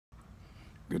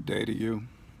Good day to you.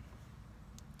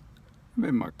 I'm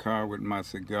in my car with my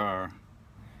cigar,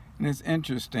 and it's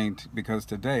interesting because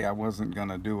today I wasn't going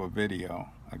to do a video.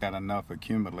 I got enough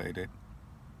accumulated.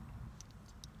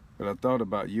 But I thought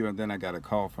about you, and then I got a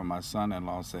call from my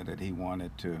son-in-law said that he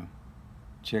wanted to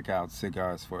check out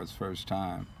cigars for his first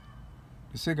time.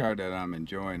 The cigar that I'm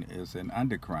enjoying is an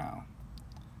Undercrown.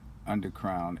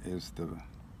 Undercrown is the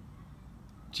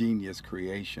genius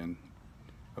creation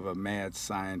of a mad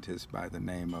scientist by the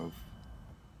name of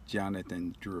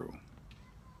Jonathan Drew.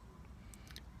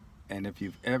 And if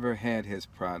you've ever had his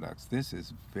products, this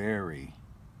is very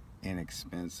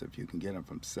inexpensive. You can get them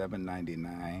from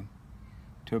 $7.99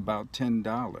 to about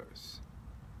 $10.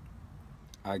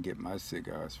 I get my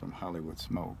cigars from Hollywood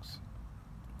Smokes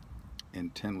in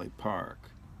Tinley Park.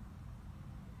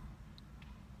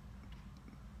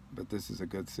 But this is a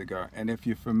good cigar. And if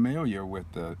you're familiar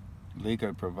with the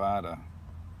Liga Privada,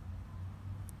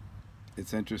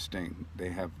 it's interesting. They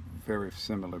have very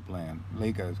similar blend.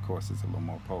 Liga, of course, is a little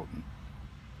more potent.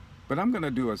 But I'm going to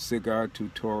do a cigar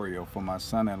tutorial for my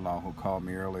son-in-law who called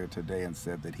me earlier today and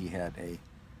said that he had a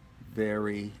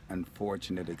very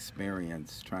unfortunate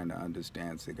experience trying to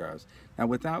understand cigars. Now,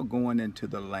 without going into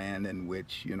the land in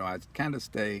which, I kind of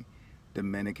stay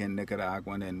Dominican,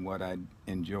 Nicaraguan in what I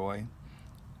enjoy,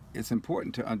 it's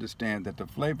important to understand that the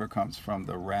flavor comes from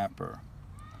the wrapper.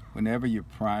 Whenever you're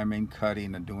priming,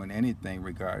 cutting, or doing anything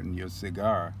regarding your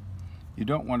cigar, you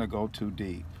don't want to go too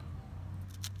deep.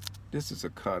 This is a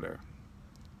cutter.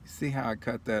 See how I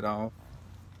cut that off?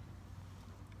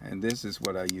 And this is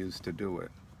what I use to do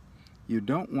it. You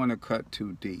don't want to cut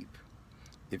too deep.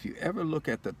 If you ever look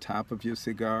at the top of your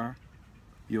cigar,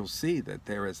 you'll see that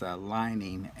there is a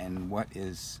lining and what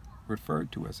is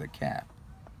referred to as a cap.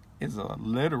 It's a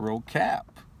literal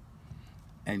cap.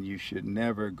 And you should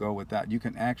never go without. You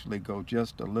can actually go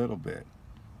just a little bit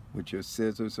with your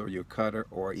scissors or your cutter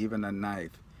or even a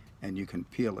knife, and you can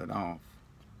peel it off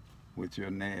with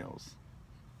your nails.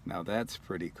 Now that's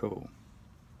pretty cool.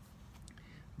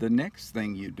 The next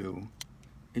thing you do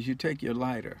is you take your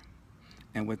lighter,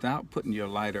 and without putting your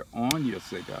lighter on your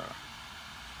cigar,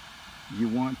 you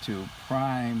want to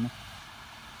prime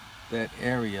that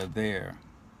area there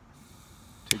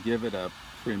to give it a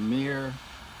premier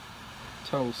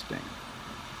toasting.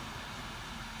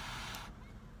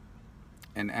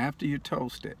 And after you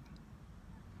toast it,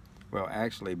 well,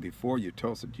 actually before you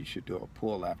toast it, you should do a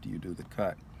pull after you do the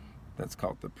cut. That's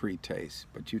called the pre-taste.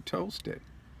 But you toast it,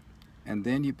 and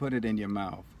then you put it in your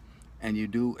mouth, and you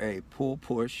do a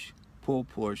pull-push,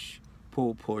 pull-push,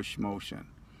 pull-push motion.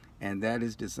 And that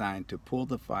is designed to pull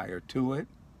the fire to it,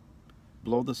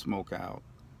 blow the smoke out,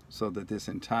 so that this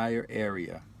entire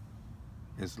area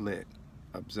is lit.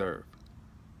 Observe.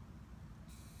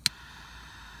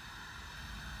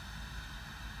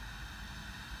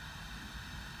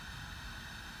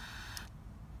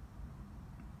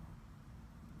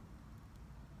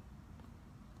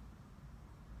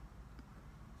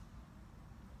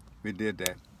 We did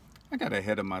that. I got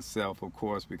ahead of myself, of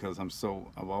course, because I've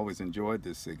always enjoyed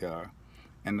this cigar,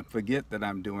 and forget that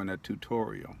I'm doing a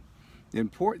tutorial. The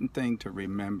important thing to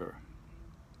remember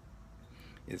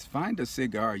is find a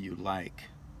cigar you like.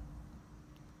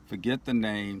 Forget the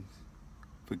name,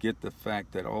 forget the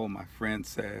fact that, oh, my friend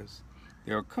says.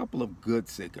 There are a couple of good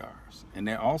cigars, and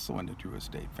they're also in the Drew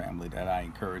Estate family that I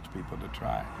encourage people to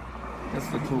try. That's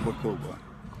the Cuba Cuba.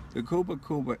 The Cuba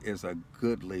Cuba is a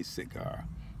goodly cigar.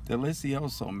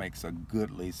 Delicioso makes a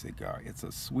goodly cigar. It's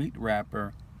a sweet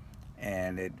wrapper,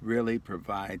 and it really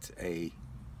provides a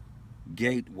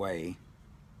gateway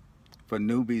for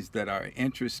newbies that are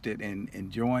interested in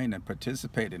enjoying and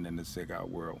participating in the cigar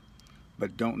world,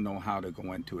 but don't know how to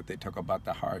go into it. They talk about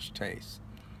the harsh taste.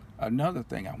 Another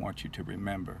thing I want you to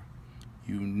remember,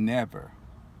 you never,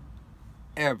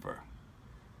 ever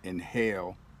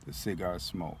inhale the cigar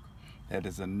smoke. That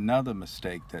is another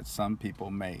mistake that some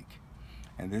people make.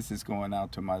 And this is going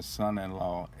out to my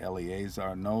son-in-law,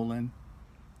 Eleazar Nolan.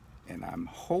 And I'm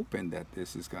hoping that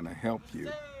this is going to help you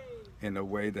in a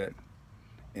way that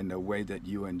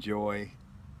you enjoy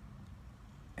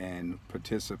and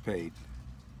participate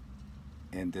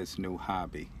in this new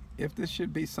hobby. If this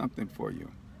should be something for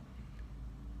you.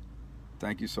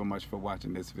 Thank you so much for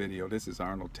watching this video. This is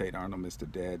Arnold Tate, Arnold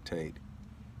Mr. Dad Tate.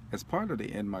 As part of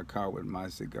the In My Car With My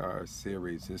Cigar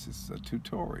series, this is a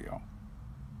tutorial.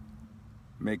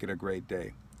 Make it a great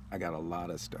day. I got a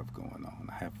lot of stuff going on.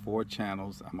 I have 4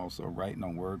 channels. I'm also writing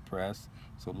on WordPress.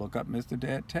 So look up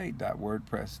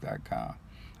mrdadtate.wordpress.com.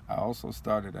 I also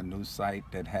started a new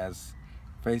site that has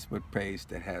Facebook page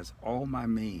that has all my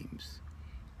memes.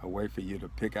 a way for you to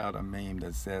pick out a meme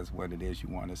that says what it is you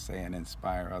want to say and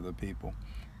inspire other people.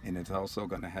 And it's also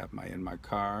going to have my in my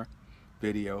car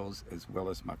videos, as well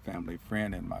as my family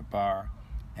friend in my bar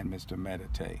and Mr.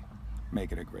 Meditate.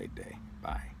 Make it a great day.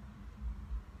 Bye.